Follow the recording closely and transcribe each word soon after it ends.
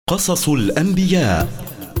قصص الأنبياء.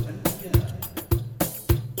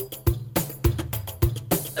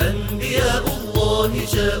 أنبياء الله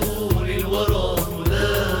جاءوا للورى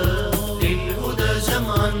للهدى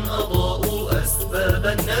جمعا أضاءوا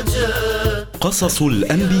أسباب النجاة. قصص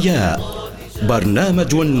الأنبياء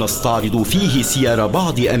برنامج نستعرض فيه سير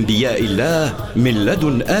بعض أنبياء الله من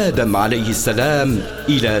لدن آدم عليه السلام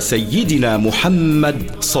إلى سيدنا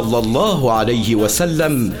محمد صلى الله عليه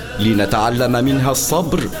وسلم، لنتعلم منها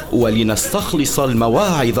الصبر ولنستخلص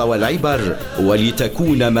المواعظ والعبر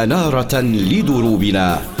ولتكون منارة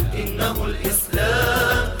لدروبنا. إنه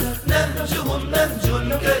الإسلام نهجهم نهج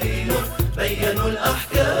كريم بينوا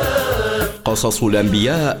الأحكام. قصص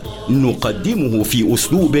الأنبياء نقدمه في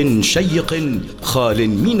أسلوب شيق خال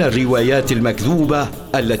من الروايات المكذوبة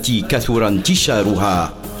التي كثر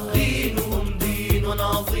انتشارها. دينهم دين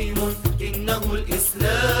عظيم إنه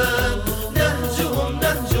الإسلام نهجهم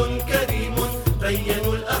نهج كريم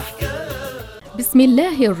بينوا الأحكام. بسم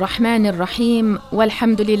الله الرحمن الرحيم،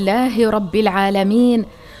 والحمد لله رب العالمين،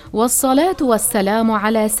 والصلاة والسلام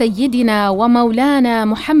على سيدنا ومولانا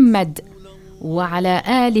محمد وعلى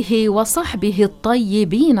آله وصحبه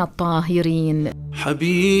الطيبين الطاهرين.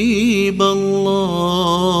 حبيب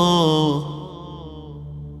الله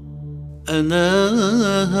أنا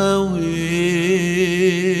هويتك،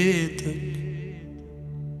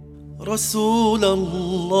 رسول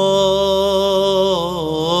الله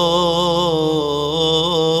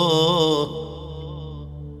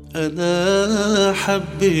أنا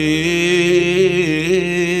حبيتك.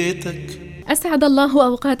 أسعد الله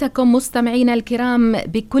أوقاتكم مستمعين الكرام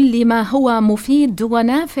بكل ما هو مفيد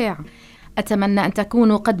ونافع. أتمنى أن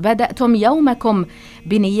تكونوا قد بدأتم يومكم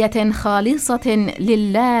بنية خالصة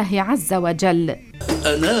لله عز وجل.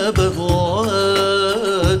 أنا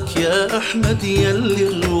بهواك يا أحمد يلي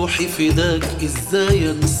الروح فداك،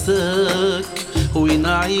 إزاي أنساك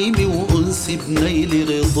ونعيمي وأنسي بنيل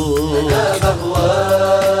رضاك. أنا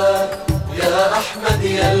بهواك يا أحمد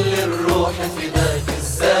يلي الروح فداك،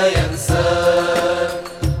 إزاي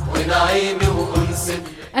أنساك ونعيمي وأنسي.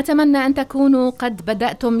 أتمنى أن تكونوا قد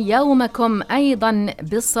بدأتم يومكم أيضا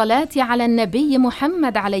بالصلاة على النبي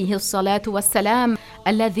محمد عليه الصلاة والسلام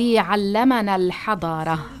الذي علمنا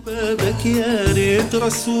الحضارة. بابك يا ريت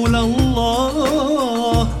رسول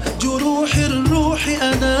الله، جروح الروح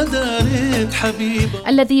أنا داريت حبيبه،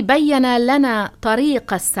 الذي بين لنا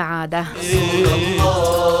طريق السعادة. رسول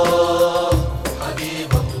الله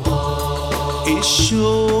حبيب الله،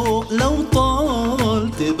 الشوق لو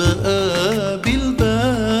طال تبقى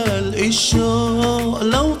بالبال، الشوق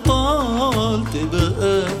لو طال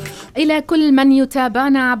تبقى. إلى كل من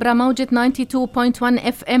يتابعنا عبر موجة 92.1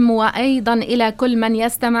 FM، وأيضا إلى كل من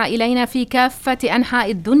يستمع إلينا في كافة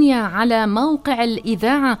أنحاء الدنيا على موقع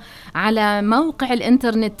الإذاعة على موقع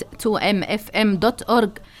الإنترنت 2mfm.org،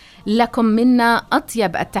 لكم منا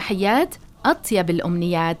أطيب التحيات، أطيب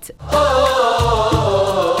الأمنيات.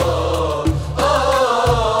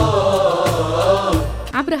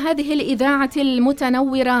 عبر هذه الإذاعة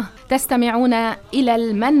المتنورة تستمعون إلى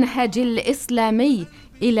المنهج الإسلامي،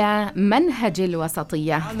 إلى منهج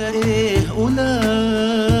الوسطية. على إيه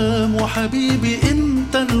ألام وحبيبي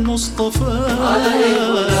أنت المصطفى،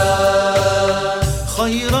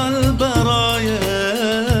 خير البرايا.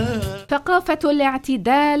 ثقافة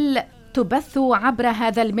الاعتدال تبث عبر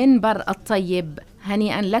هذا المنبر الطيب.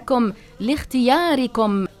 هنيئا لكم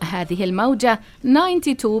لاختياركم هذه الموجة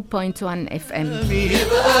 92.1 FM.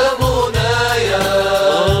 يبقى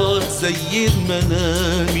منايا زيد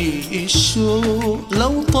منامي، الشوق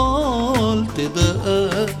لو طال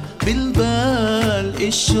تبقى بالبال،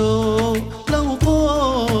 الشوق لو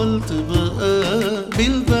طال تبقى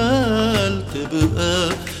بالبال، تبقى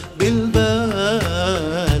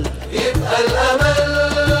بالبال. يبقى الأمل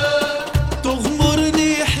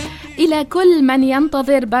تغمرني إلى كل من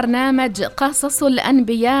ينتظر برنامج قصص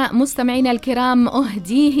الأنبياء مستمعين الكرام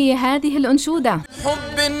أهديه هذه الأنشودة.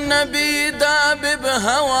 حب النبي داب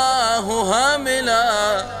بهواه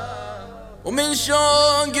هاملا، ومن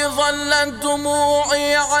شوقي ظلت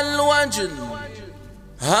دموعي على الوجل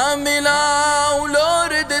هاملا، ولو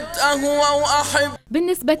ردت أهوى وأحب.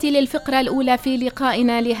 بالنسبة للفقرة الأولى في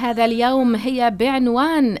لقائنا لهذا اليوم هي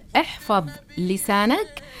بعنوان احفظ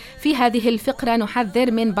لسانك. في هذه الفقرة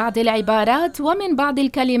نحذر من بعض العبارات ومن بعض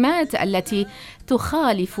الكلمات التي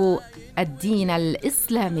تخالف الدين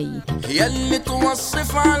الإسلامي. يلي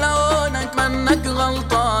توصف على لونك منك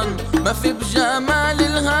غلطان، ما في بجمال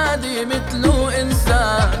الهادي مثله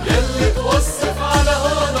إنسان. يلي توصف على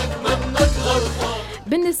لونك منك غلطان.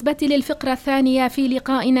 بالنسبة للفقرة الثانية في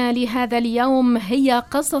لقائنا لهذا اليوم هي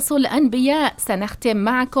قصص الأنبياء. سنختم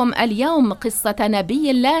معكم اليوم قصة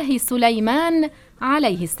نبي الله سليمان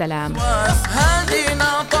عليه السلام. هذه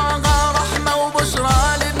نعطاها رحمة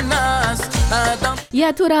وبشرى للناس.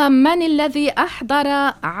 يا ترى من الذي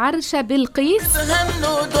أحضر عرش بلقيس؟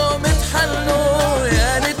 تهنوا دوم تحنوا،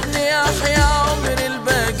 يا ريتني أحيا عمر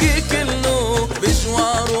الباقي كله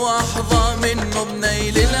بجوار وأحظى منه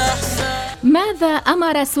بنيل الأحسان. ماذا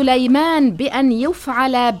أمر سليمان بأن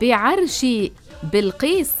يفعل بعرش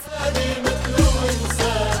بلقيس؟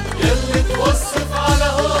 يلي توصف على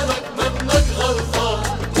هونك منك غلطان،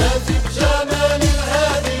 ما في بجمال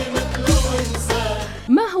الهادي مثله إنسان.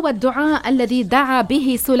 ما هو الدعاء الذي دعا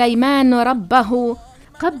به سليمان ربه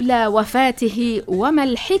قبل وفاته، وما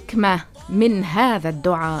الحكمة من هذا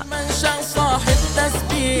الدعاء؟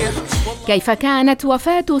 كيف كانت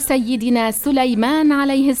وفاة سيدنا سليمان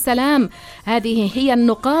عليه السلام؟ هذه هي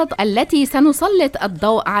النقاط التي سنسلط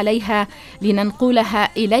الضوء عليها لننقلها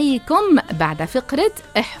إليكم بعد فقرة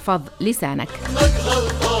احفظ لسانك.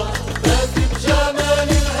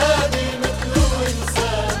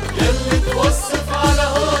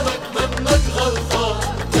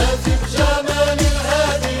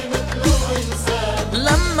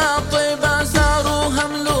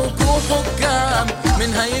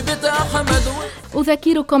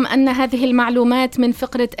 أذكركم أن هذه المعلومات من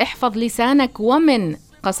فقرة احفظ لسانك ومن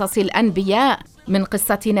قصص الأنبياء. من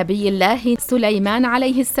قصة نبي الله سليمان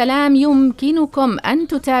عليه السلام يمكنكم أن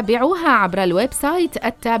تتابعوها عبر الويب سايت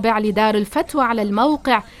التابع لدار الفتوى على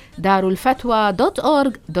الموقع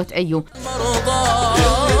darulfatwa.org.au.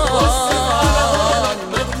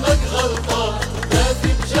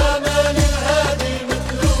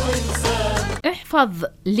 احفظ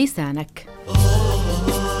لسانك.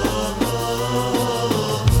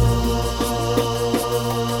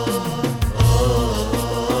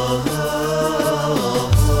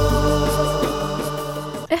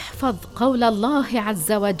 احفظ قول الله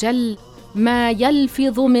عز وجل: ما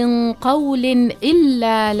يلفظ من قول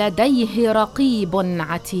إلا لديه رقيب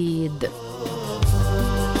عتيد.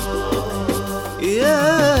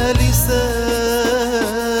 يا لسان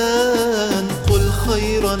قل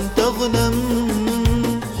خيرا تغنم،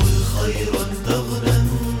 قل خيرا تغنم،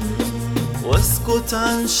 واسكت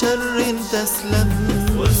عن شر تسلم،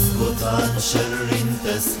 واسكت عن شر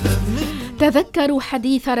تسلم. تذكروا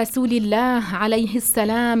حديث رسول الله عليه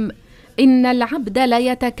السلام: إن العبد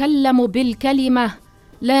ليتكلم بالكلمة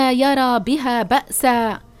لا يرى بها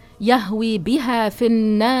بأسا يهوي بها في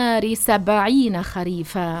النار 70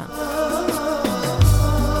 خريفا.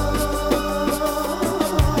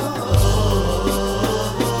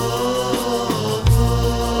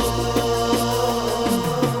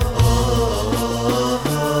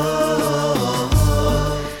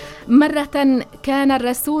 مرة كان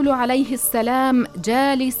الرسول عليه السلام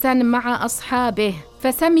جالسا مع أصحابه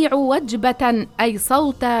فسمعوا وجبة أي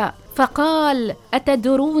صوتا، فقال: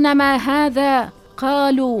 أتدرون ما هذا؟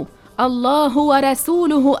 قالوا: الله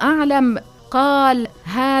ورسوله أعلم. قال: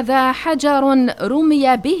 هذا حجر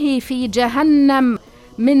رمي به في جهنم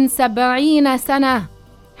من 70 سنة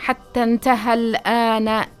حتى انتهى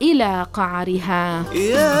الآن إلى قعرها.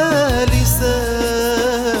 يا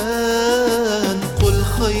لسان قل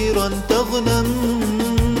خيرا تغنم،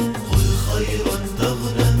 قل خيرا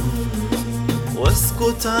تغنم،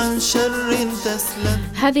 واسكت عن شر تسلم.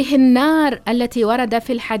 هذه النار التي ورد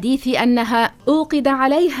في الحديث أنها أوقد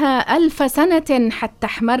عليها 1000 سنة حتى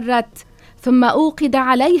احمرت، ثم أوقد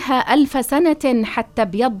عليها 1000 سنة حتى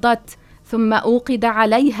ابيضت، ثم أوقد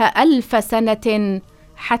عليها 1000 سنة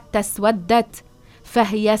حتى اسودت،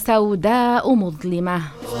 فهي سوداء مظلمة.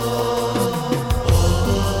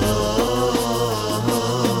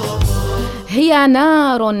 هي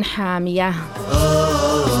نار حامية.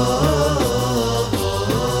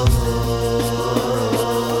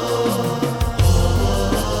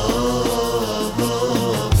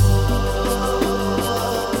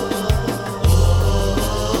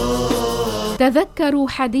 تذكروا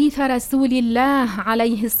حديث رسول الله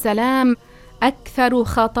عليه السلام: أكثر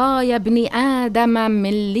خطايا ابن آدم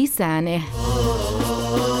من لسانه.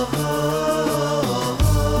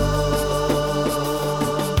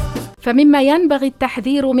 فمما ينبغي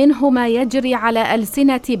التحذير منه ما يجري على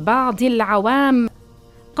ألسنة بعض العوام،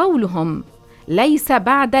 قولهم: ليس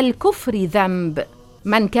بعد الكفر ذنب.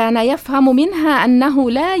 من كان يفهم منها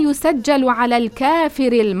أنه لا يسجل على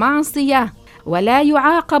الكافر المعصية ولا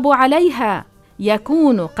يعاقب عليها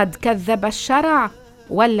يكون قد كذب الشرع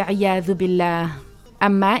والعياذ بالله.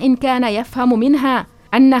 أما إن كان يفهم منها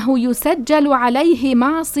أنه يسجل عليه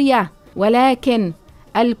معصية ولكن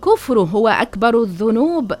الكفر هو أكبر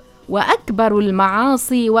الذنوب وأكبر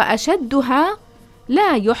المعاصي وأشدها،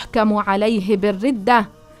 لا يحكم عليه بالردة،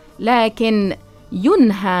 لكن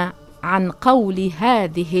ينهى عن قول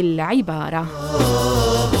هذه العبارة.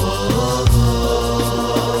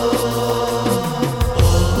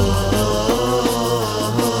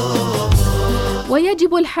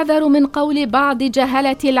 ويجب الحذر من قول بعض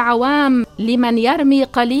جهلة العوام لمن يرمي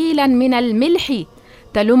قليلا من الملح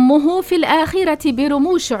تلمه في الآخرة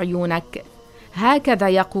برموش عيونك. هكذا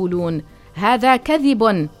يقولون، هذا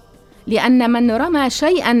كذب، لأن من رمى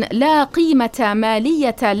شيئا لا قيمة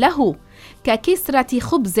مالية له ككسرة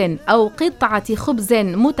خبز أو قطعة خبز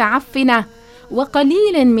متعفنة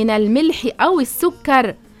وقليل من الملح أو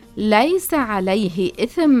السكر ليس عليه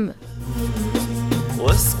إثم.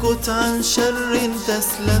 واسكت عن شر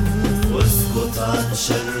تسلم، واسكت عن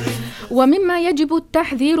شر. ومما يجب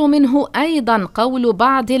التحذير منه أيضا قول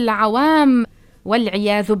بعض العوام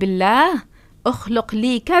والعياذ بالله: اخلق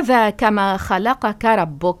لي كذا كما خلقك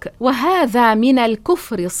ربك. وهذا من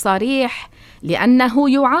الكفر الصريح، لأنه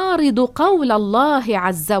يعارض قول الله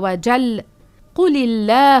عز وجل: قل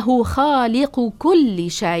الله خالق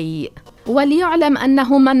كل شيء. وليعلم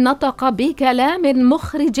أنه من نطق بكلام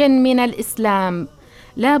مخرج من الإسلام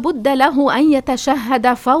لا بد له أن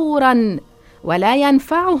يتشهد فوراً، ولا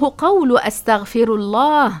ينفعه قول أستغفر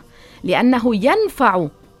الله، لأنه ينفع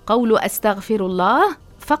قول أستغفر الله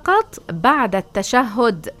فقط بعد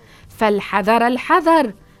التشهد. فالحذر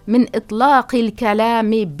الحذر من إطلاق الكلام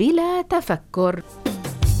بلا تفكر.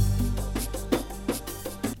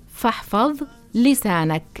 فاحفظ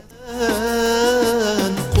لسانك.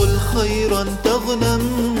 قل خيرا تغنم،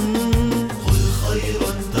 قل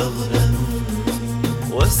خيرا تغنم.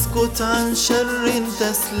 واسكت عن شر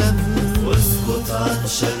تسلم، واسكت عن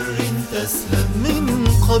شر تسلم. من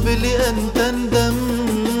قبل أن تندم،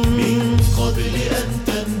 من قبل أن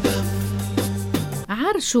تندم.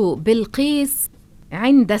 عرش بلقيس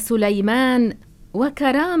عند سليمان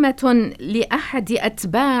وكرامة لأحد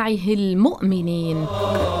أتباعه المؤمنين.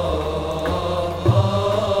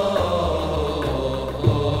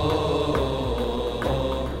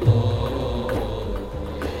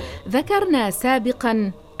 ذكرنا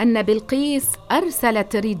سابقاً أن بلقيس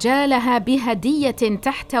أرسلت رجالها بهدية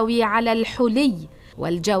تحتوي على الحلي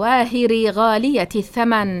والجواهر غالية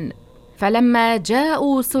الثمن، فلما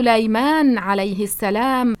جاءوا سليمان عليه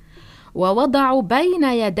السلام ووضعوا بين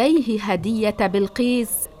يديه هدية بلقيس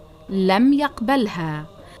لم يقبلها.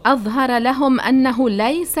 أظهر لهم أنه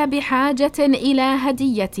ليس بحاجة إلى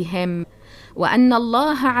هديتهم، وأن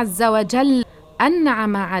الله عز وجل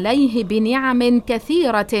أنعم عليه بنعم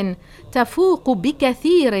كثيرة تفوق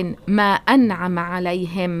بكثير ما أنعم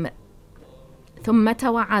عليهم. ثم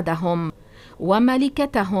توعدهم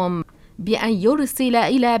وملكتهم بأن يرسل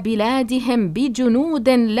إلى بلادهم بجنود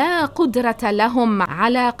لا قدرة لهم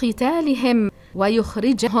على قتالهم،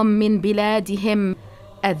 ويخرجهم من بلادهم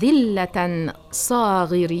أذلة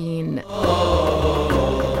صاغرين.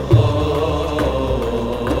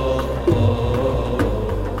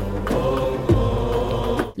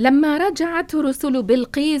 لما رجعت رسل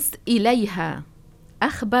بلقيس إليها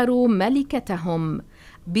أخبروا ملكتهم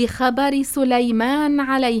بخبر سليمان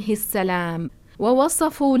عليه السلام،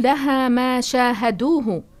 ووصفوا لها ما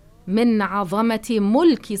شاهدوه من عظمة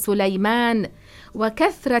ملك سليمان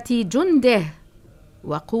وكثرة جنده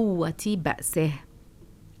وقوة بأسه.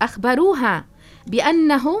 أخبروها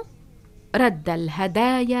بأنه رد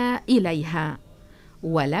الهدايا إليها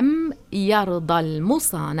ولم يرضى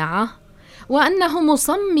المصانعة، وأنه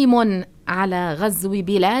مصمم على غزو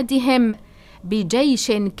بلادهم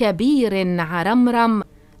بجيش كبير عرمرم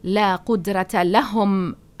لا قدرة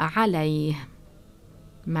لهم عليه.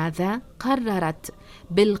 ماذا قررت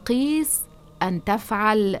بلقيس أن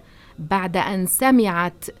تفعل بعد أن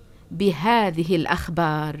سمعت بهذه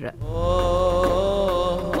الأخبار؟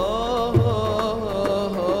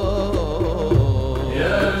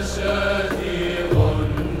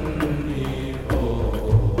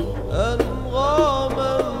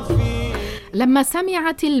 لما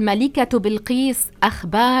سمعت الملكة بلقيس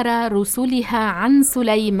أخبار رسلها عن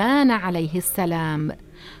سليمان عليه السلام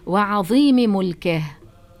وعظيم ملكه،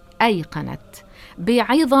 أيقنت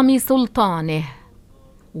بعظم سلطانه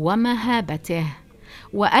ومهابته،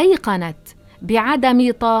 وأيقنت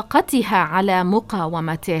بعدم طاقتها على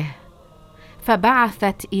مقاومته،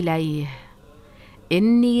 فبعثت إليه: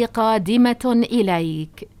 إني قادمة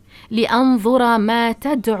إليك لأنظر ما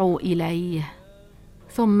تدعو إليه.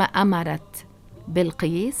 ثم أمرت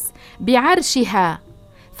بلقيس بعرشها،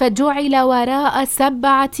 فجعل وراء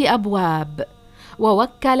 7 أبواب،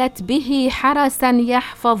 ووكلت به حرسا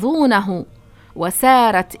يحفظونه،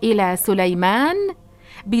 وسارت إلى سليمان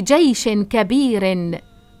بجيش كبير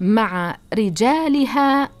مع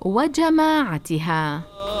رجالها وجماعتها.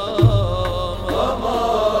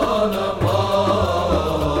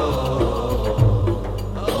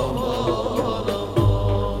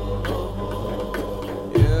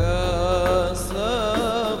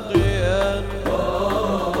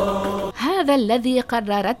 هذا الذي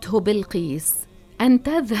قررته بلقيس، أن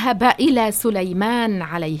تذهب إلى سليمان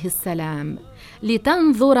عليه السلام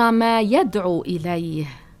لتنظر ما يدعو إليه.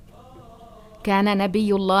 كان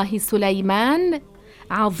نبي الله سليمان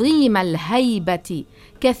عظيم الهيبة،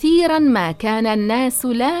 كثيرا ما كان الناس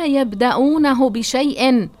لا يبدأونه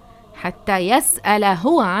بشيء حتى يسأل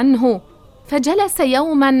هو عنه. فجلس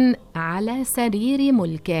يوما على سرير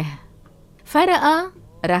ملكه، فرأى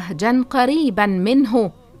رهجا قريبا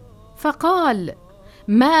منه، فقال: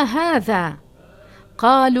 ما هذا؟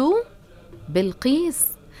 قالوا: بلقيس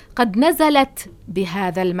قد نزلت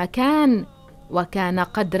بهذا المكان، وكان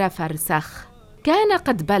قدر فرسخ. كان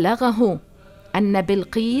قد بلغه أن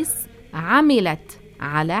بلقيس عملت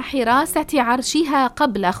على حراسة عرشها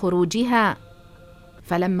قبل خروجها.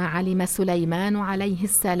 فلما علم سليمان عليه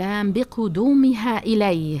السلام بقدومها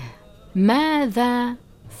إليه، ماذا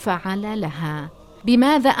فعل لها؟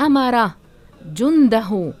 بماذا أمر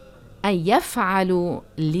جنده أن يفعلوا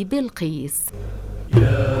لبلقيس؟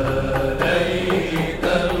 يا ليت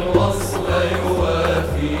الوصل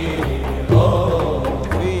يوافيني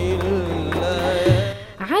في الليالي.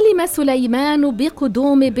 علم سليمان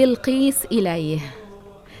بقدوم بلقيس إليه،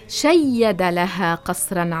 شيد لها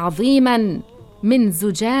قصرا عظيما من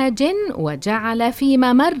زجاج، وجعل في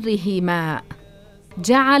ممره ماء،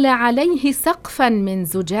 جعل عليه سقفا من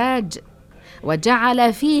زجاج،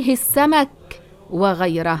 وجعل فيه السمك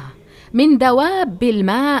وغيره من دواب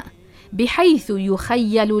الماء، بحيث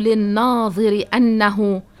يخيل للناظر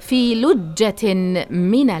أنه في لجة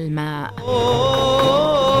من الماء.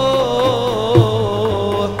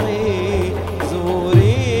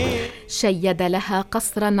 شيد لها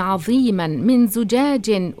قصرا عظيما من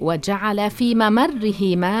زجاج، وجعل في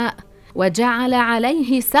ممره ماء، وجعل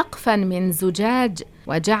عليه سقفا من زجاج،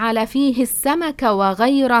 وجعل فيه السمك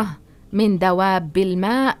وغيره من دواب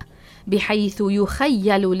الماء، بحيث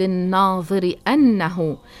يخيل للناظر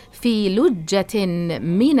أنه في لجة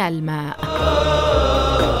من الماء.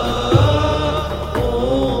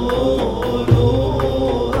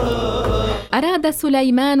 أراد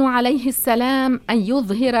سليمان عليه السلام أن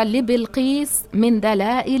يظهر لبلقيس من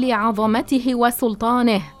دلائل عظمته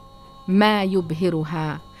وسلطانه ما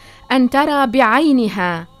يبهرها، أن ترى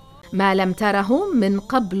بعينها ما لم تره من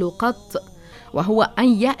قبل قط، وهو أن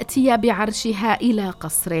يأتي بعرشها إلى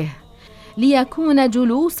قصره، ليكون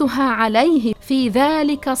جلوسها عليه في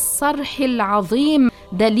ذلك الصرح العظيم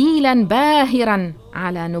دليلا باهرا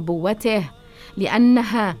على نبوته،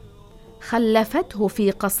 لأنها خلفته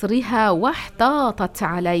في قصرها واحتاطت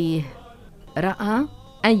عليه. رأى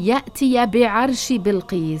أن يأتي بعرش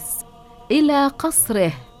بلقيس إلى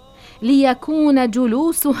قصره ليكون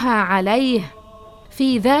جلوسها عليه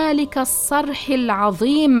في ذلك الصرح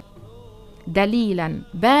العظيم دليلا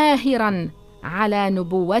باهرا على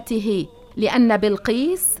نبوته، لأن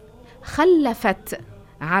بلقيس خلفت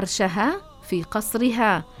عرشها في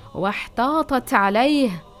قصرها واحتاطت عليه.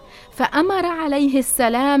 فأمر عليه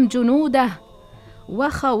السلام جنوده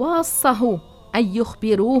وخواصه أن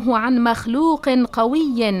يخبروه عن مخلوق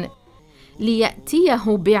قوي ليأتيه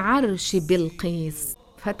بعرش بلقيس.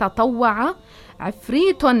 فتطوع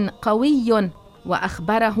عفريت قوي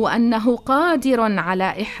وأخبره أنه قادر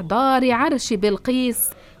على إحضار عرش بلقيس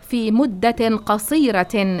في مدة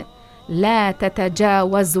قصيرة لا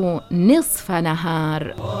تتجاوز نصف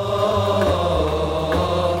نهار.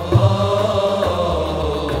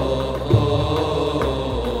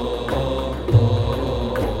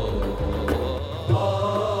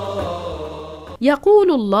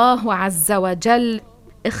 يقول الله عز وجل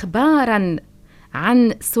إخباراً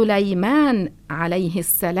عن سليمان عليه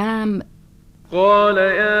السلام: قال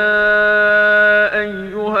يا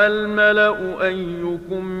أيها الملأ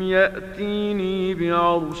أيكم يأتيني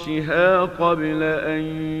بعرشها قبل أن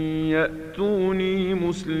يأتوني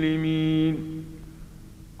مسلمين.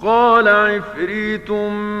 قال عفريت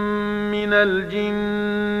من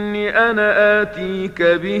الجن أنا آتيك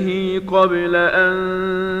به قبل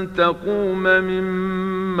أن تقوم من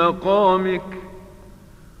مقامك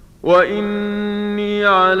وإني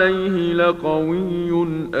عليه لقوي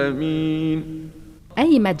أمين.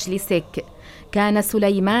 أي مجلسك. كان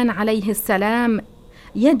سليمان عليه السلام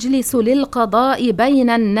يجلس للقضاء بين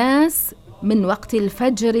الناس من وقت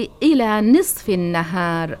الفجر إلى نصف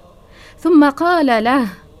النهار، ثم قال له: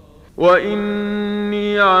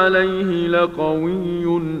 وإني عليه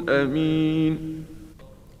لقوي أمين،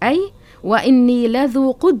 أي وإني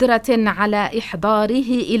لذو قدرة على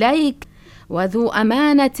إحضاره إليك، وذو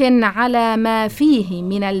أمانة على ما فيه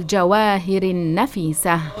من الجواهر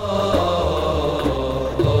النفيسة.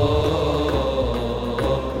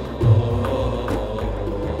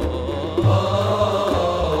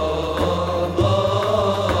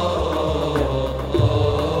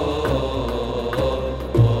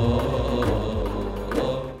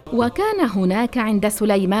 وكان هناك عند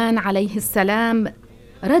سليمان عليه السلام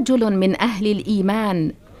رجل من أهل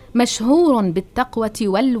الإيمان مشهور بالتقوى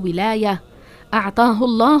والولاية، أعطاه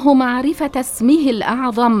الله معرفة اسمه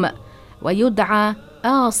الأعظم، ويدعى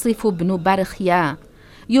آصف بن برخيا،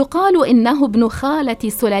 يقال إنه ابن خالة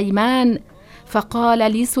سليمان. فقال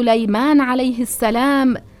لسليمان عليه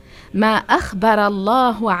السلام: ما أخبر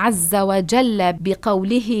الله عز وجل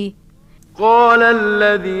بقوله: قال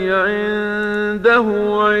الذي عنده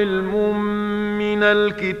علم من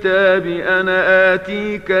الكتاب أنا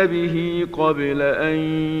آتيك به قبل أن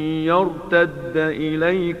يرتد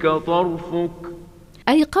إليك طرفك،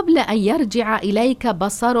 أي قبل أن يرجع إليك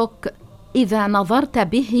بصرك إذا نظرت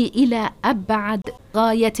به إلى أبعد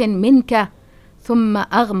غاية منك ثم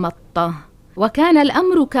أغمضته. وكان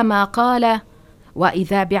الأمر كما قال: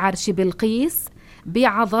 وإذا بعرش بلقيس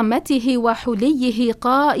بعظمته وحليه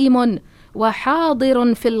قائم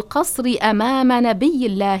وحاضر في القصر أمام نبي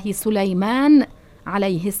الله سليمان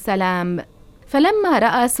عليه السلام. فلما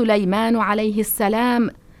رأى سليمان عليه السلام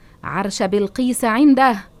عرش بلقيس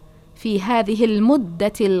عنده في هذه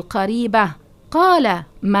المدة القريبة، قال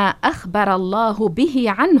ما أخبر الله به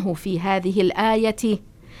عنه في هذه الآية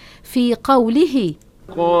في قوله: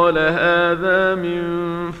 قال هذا من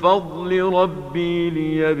فضل ربي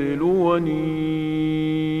ليبلوني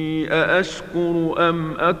أأشكر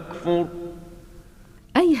أم أكفر،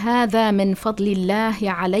 أي هذا من فضل الله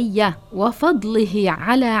علي وفضله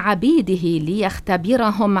على عبيده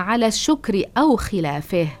ليختبرهم على الشكر أو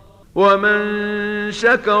خلافه. ومن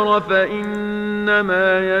شكر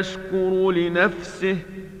فإنما يشكر لنفسه،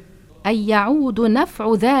 أي يعود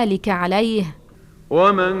نفع ذلك عليه.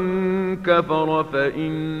 ومن كفر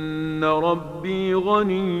فإن ربي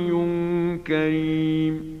غني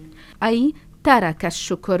كريم، أي ترك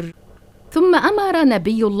الشكر. ثم أمر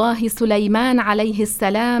نبي الله سليمان عليه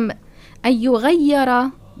السلام أن يغير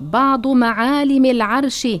بعض معالم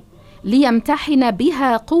العرش ليمتحن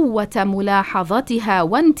بها قوة ملاحظتها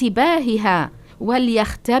وانتباهها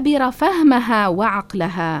وليختبر فهمها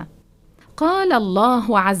وعقلها. قال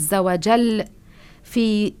الله عز وجل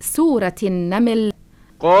في سورة النمل: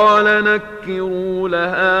 قال نكروا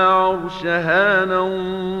لها عرشها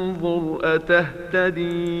ننظر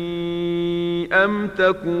أتهتدي أم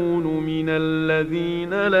تكون من الذين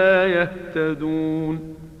لا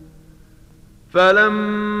يهتدون.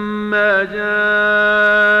 فلما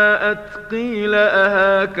جاءت قيل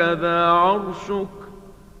أهكذا عرشك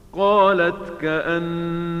قالت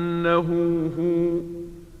كأنه هو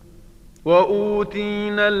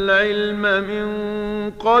وأوتينا العلم من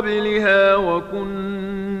قبلها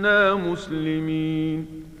وكنا مسلمين.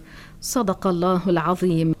 صدق الله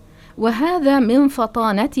العظيم. وهذا من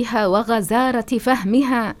فطانتها وغزارة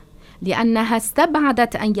فهمها، لأنها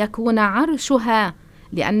استبعدت أن يكون عرشها،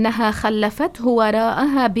 لأنها خلفته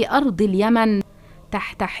وراءها بأرض اليمن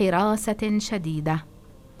تحت حراسة شديدة،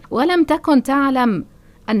 ولم تكن تعلم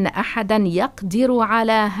أن أحدا يقدر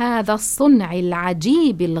على هذا الصنع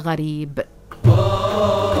العجيب الغريب.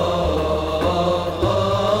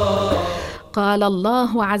 قال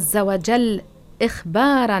الله عز وجل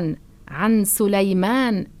إخباراً عن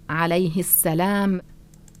سليمان عليه السلام: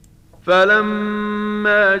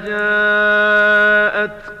 فلما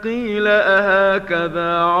جاءت قيل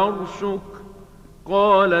أهكذا عرشك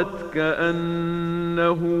قالت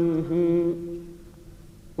كأنه هو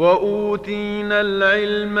وأوتينا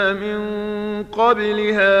العلم من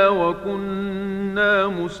قبلها وكنا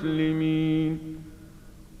مسلمين.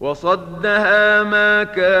 وصدها ما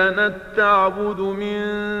كانت تعبد من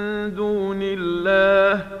دون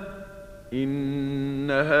الله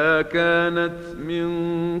إنها كانت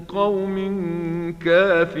من قوم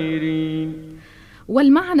كافرين.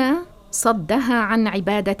 والمعنى صدها عن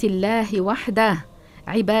عبادة الله وحده،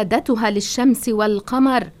 عبادتها للشمس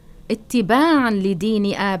والقمر اتباعا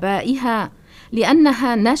لدين آبائها،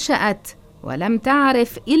 لأنها نشأت ولم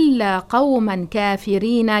تعرف إلا قوما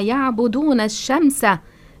كافرين يعبدون الشمس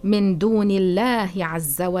من دون الله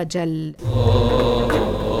عز وجل.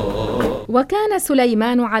 وكان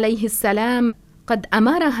سليمان عليه السلام قد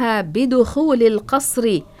أمرها بدخول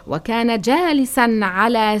القصر، وكان جالسا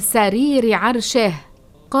على سرير عرشه.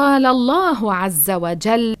 قال الله عز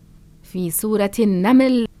وجل في سورة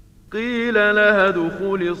النمل: قيل لها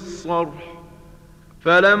ادخل الصرح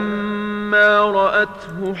فلما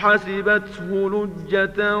رأته حسبته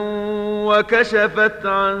لجة وكشفت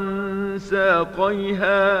عن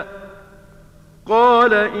ساقيها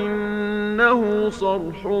قال إنه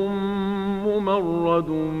صرح ممرد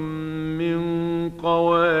من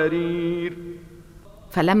قوارير.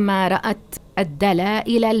 فلما رأت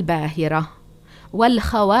الدلائل الباهرة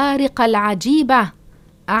والخوارق العجيبة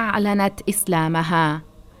أعلنت إسلامها،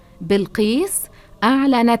 بلقيس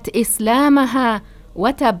أعلنت إسلامها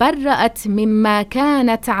وتبرأت مما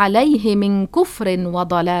كانت عليه من كفر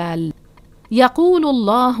وضلال. يقول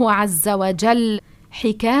الله عز وجل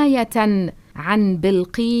حكاية عن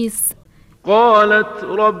بلقيس: قالت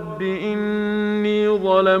رب إني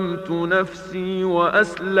ظلمت نفسي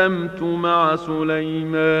وأسلمت مع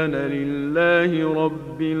سليمان لله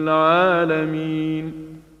رب العالمين.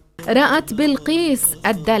 رأت بلقيس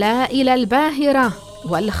الدلائل الباهرة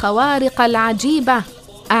والخوارق العجيبة،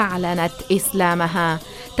 أعلنت إسلامها،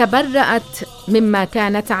 تبرأت مما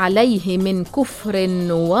كانت عليه من كفر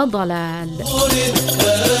وضلال.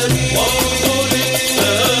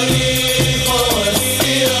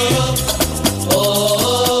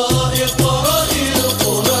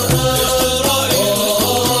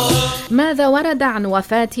 ماذا ورد عن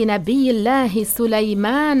وفاة نبي الله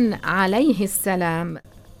سليمان عليه السلام؟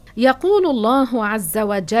 يقول الله عز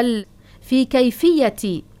وجل في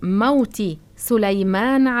كيفية موت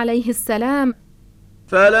سليمان عليه السلام: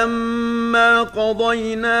 فلما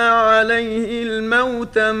قضينا عليه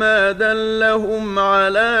الموت ما دلهم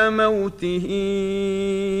على موته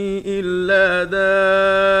إلا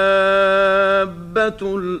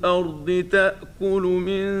دابة الأرض تأكل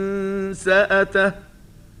من سأته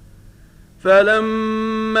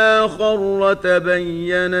فلما خر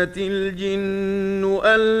تبينت الجن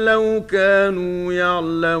أن لو كانوا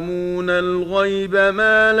يعلمون الغيب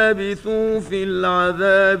ما لبثوا في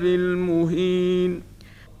العذاب المهين.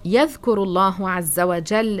 يذكر الله عز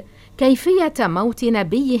وجل كيفية موت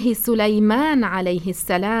نبيه سليمان عليه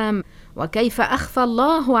السلام، وكيف أخفى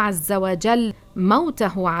الله عز وجل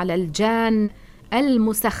موته على الجان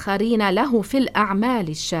المسخرين له في الأعمال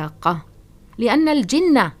الشاقة، لأن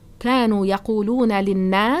الجن كانوا يقولون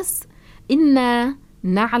للناس إنا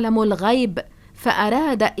نعلم الغيب،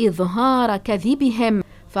 فأراد إظهار كذبهم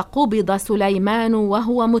فقبض سليمان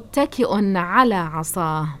وهو متكئ على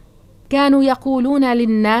عصاه. كانوا يقولون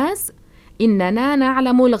للناس إننا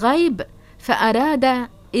نعلم الغيب، فأراد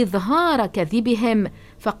إظهار كذبهم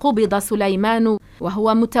فقبض سليمان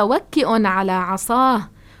وهو متوكئ على عصاه،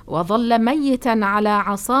 وظل ميتا على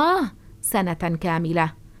عصاه سنة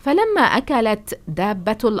كاملة. فلما أكلت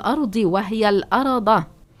دابة الأرض وهي الأرضة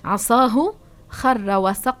عصاه خر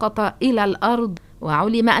وسقط إلى الأرض،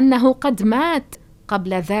 وعلم أنه قد مات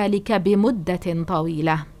قبل ذلك بمدة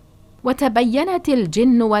طويلة. وتبينت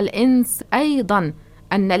الجن والإنس أيضا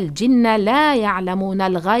أن الجن لا يعلمون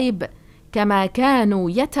الغيب كما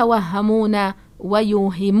كانوا يتوهمون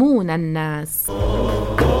ويوهمون الناس.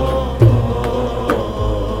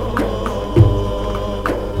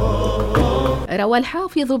 روى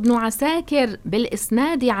الحافظ ابن عساكر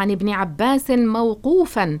بالإسناد عن ابن عباس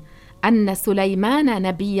موقوفا أن سليمان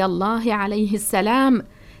نبي الله عليه السلام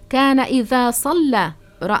كان إذا صلى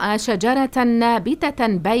رأى شجرة نابتة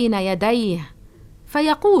بين يديه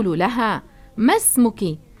فيقول لها: ما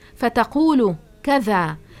اسمك؟ فتقول: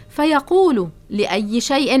 كذا. فيقول: لأي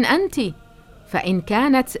شيء أنت؟ فإن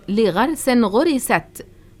كانت لغرس غرست،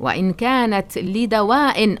 وإن كانت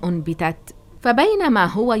لدواء أنبتت. فبينما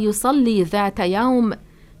هو يصلي ذات يوم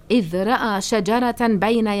إذ رأى شجرة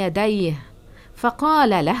بين يديه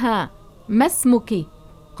فقال لها: ما اسمك؟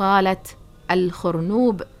 قالت: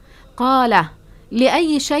 الخرنوب. قال: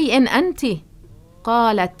 لأي شيء أنت؟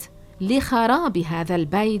 قالت: لخراب هذا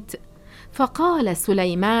البيت. فقال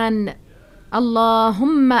سليمان: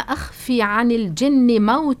 اللهم أخفي عن الجن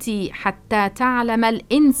موتي حتى تعلم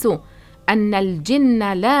الإنس أن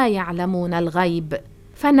الجن لا يعلمون الغيب.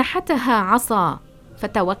 فنحتها عصا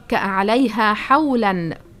فتوكأ عليها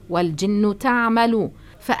حولا والجن تعمل،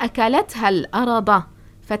 فأكلتها الأرض.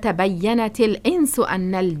 فتبينت الإنس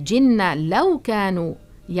أن الجن لو كانوا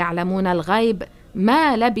يعلمون الغيب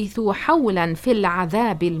ما لبثوا حولا في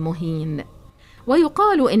العذاب المهين.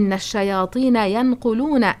 ويقال إن الشياطين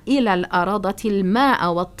ينقلون إلى الأرضة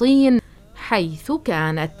الماء والطين حيث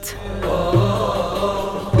كانت.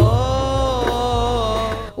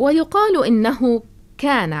 ويقال إنه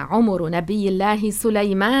كان عمر نبي الله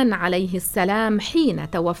سليمان عليه السلام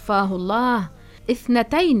حين توفاه الله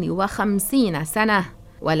 52 سنة،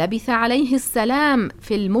 ولبث عليه السلام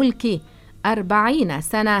في الملك 40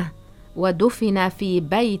 سنة، ودفن في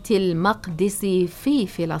بيت المقدس في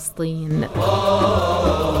فلسطين.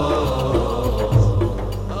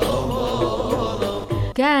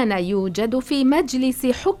 كان يوجد في مجلس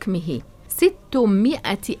حكمه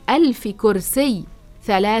 600,000 كرسي،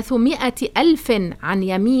 300,000 عن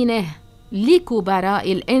يمينه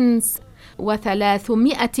لكبراء الإنس،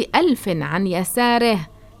 و300,000 عن يساره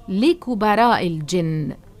لكبراء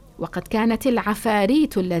الجن. وقد كانت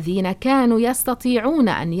العفاريت الذين كانوا يستطيعون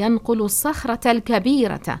أن ينقلوا الصخرة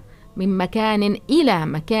الكبيرة من مكان إلى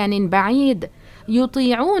مكان بعيد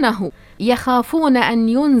يطيعونه، يخافون أن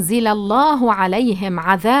ينزل الله عليهم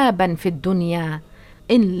عذابا في الدنيا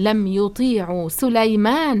إن لم يطيعوا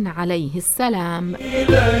سليمان عليه السلام.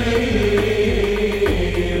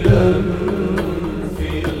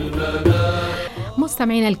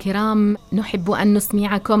 مستمعينا الكرام، نحب أن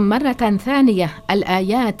نسمعكم مرة ثانية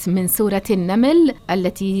الآيات من سورة النمل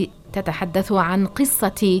التي تتحدث عن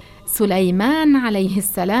قصة سليمان عليه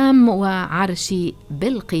السلام وعرش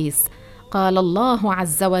بلقيس. قال الله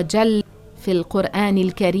عز وجل في القرآن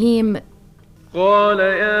الكريم: قال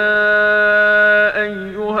يا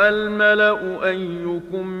أيها الملأ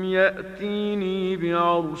أيكم يأتيني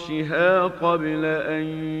بعرشها قبل أن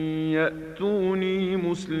يأتوني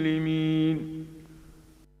مسلمين.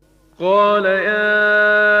 قال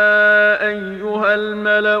يا أيها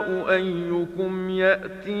الملأ أيكم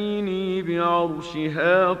يأتيني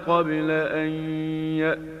بعرشها قبل أن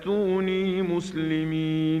يأتوني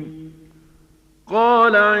مسلمين.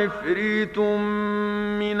 قال عفريت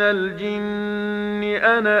من الجن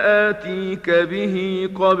أنا آتيك به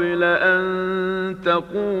قبل أن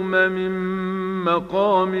تقوم من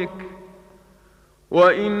مقامك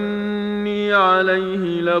وإني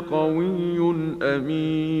عليه لقوي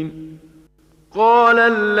أمين. قال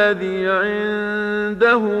الذي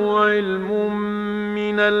عنده علم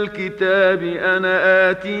من الكتاب أنا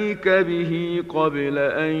آتيك به قبل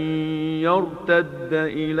أن يرتد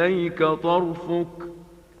إليك طرفك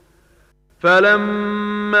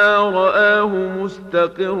فلما رآه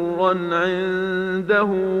مستقرا عنده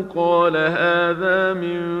قال هذا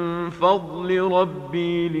من فضل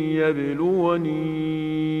ربي ليبلوني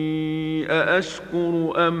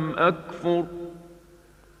أأشكر أم أكفر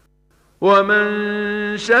ومن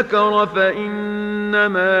شكر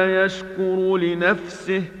فإنما يشكر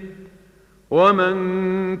لنفسه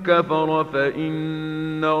ومن كفر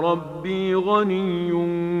فإن ربي غني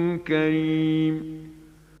كريم.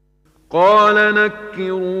 قال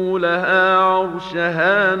نكروا لها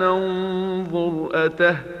عرشها ننظر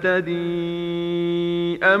أتهتدي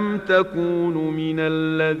أم تكون من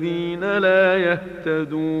الذين لا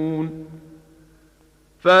يهتدون.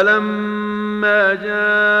 فلما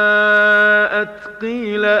جاءت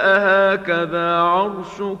قيل أهكذا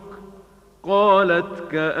عرشك قالت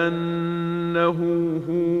كأنه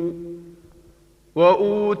هو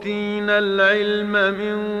وأوتينا العلم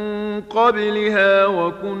من قبلها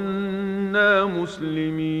وكنا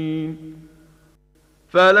مسلمين.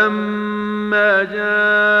 فلما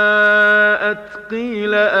جاءت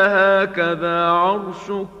قيل أهكذا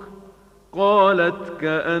عرشك قالت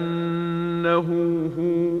كأنه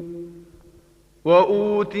هو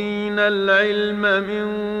وأوتينا العلم من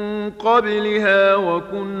قبلها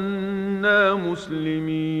وكنا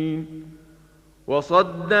مسلمين.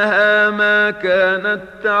 وصدها ما كانت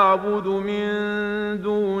تعبد من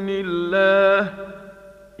دون الله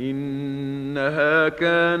إنها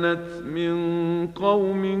كانت من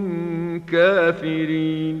قوم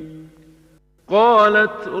كافرين.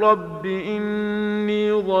 قالت رب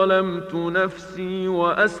إني ظلمت نفسي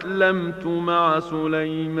وأسلمت مع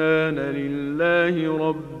سليمان لله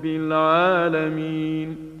رب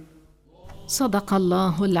العالمين. صدق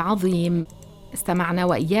الله العظيم. استمعنا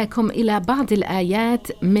وإياكم إلى بعض الآيات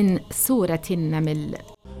من سورة النمل.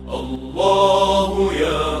 الله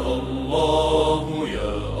يا الله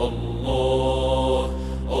يا الله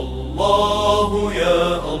الله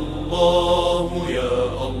يا الله يا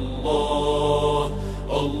الله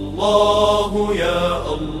الله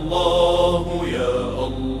يا الله يا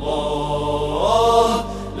الله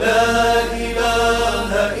لا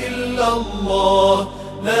إله إلا الله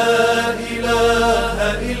لا إله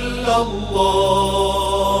إلا الله.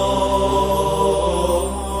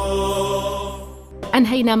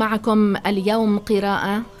 أنهينا معكم اليوم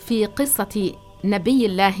قراءة في قصة نبي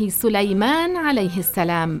الله سليمان عليه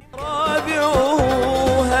السلام.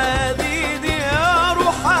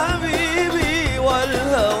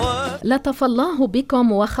 لطف الله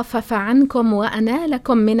بكم وخفف عنكم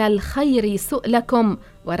وأنالكم من الخير سؤلكم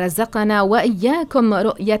ورزقنا وإياكم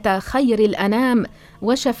رؤية خير الأنام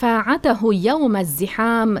وشفاعته يوم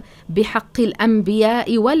الزحام بحق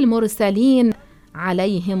الأنبياء والمرسلين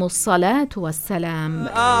عليهم الصلاة والسلام.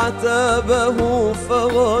 أعتابه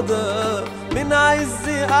فغدا من عز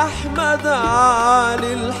أحمد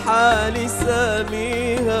عالي الحال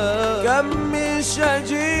ساميها كم من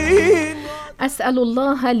شجين. أسأل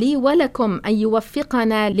الله لي ولكم أن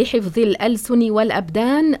يوفقنا لحفظ الألسن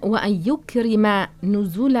والأبدان وأن يكرم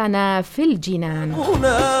نزلنا في الجنان.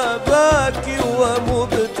 هنا باكي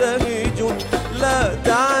ومبتهج لا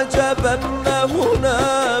تعجبن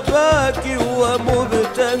هنا باكي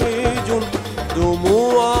ومبتهج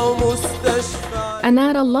دموع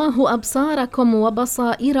أنار الله أبصاركم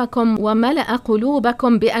وبصائركم وملأ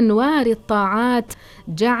قلوبكم بأنوار الطاعات.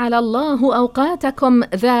 جعل الله أوقاتكم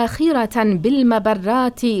ذاخرة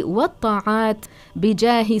بالمبرات والطاعات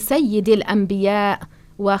بجاه سيد الأنبياء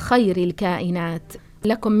وخير الكائنات.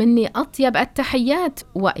 لكم مني أطيب التحيات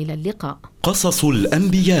وإلى اللقاء. قصص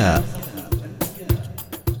الأنبياء.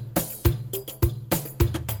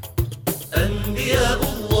 أنبياء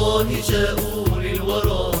الله جاءوا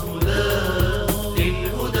للورى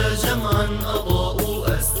للهدى جمعا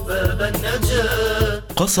أضاءوا أسباب النجاة.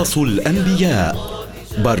 قصص الأنبياء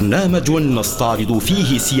برنامج نستعرض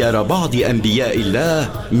فيه سير بعض أنبياء الله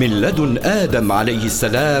من لدن آدم عليه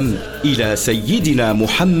السلام إلى سيدنا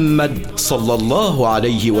محمد صلى الله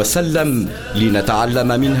عليه وسلم، لنتعلم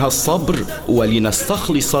منها الصبر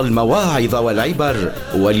ولنستخلص المواعظ والعبر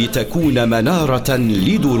ولتكون منارة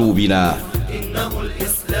لدروبنا. إنه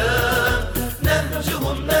الإسلام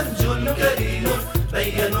نهجهم نهج كريم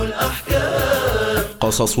بينوا الأحكام.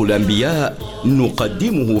 قصص الأنبياء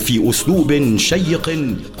نقدمه في أسلوب شيق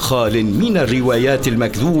خال من الروايات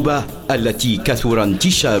المكذوبة التي كثر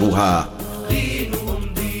انتشارها.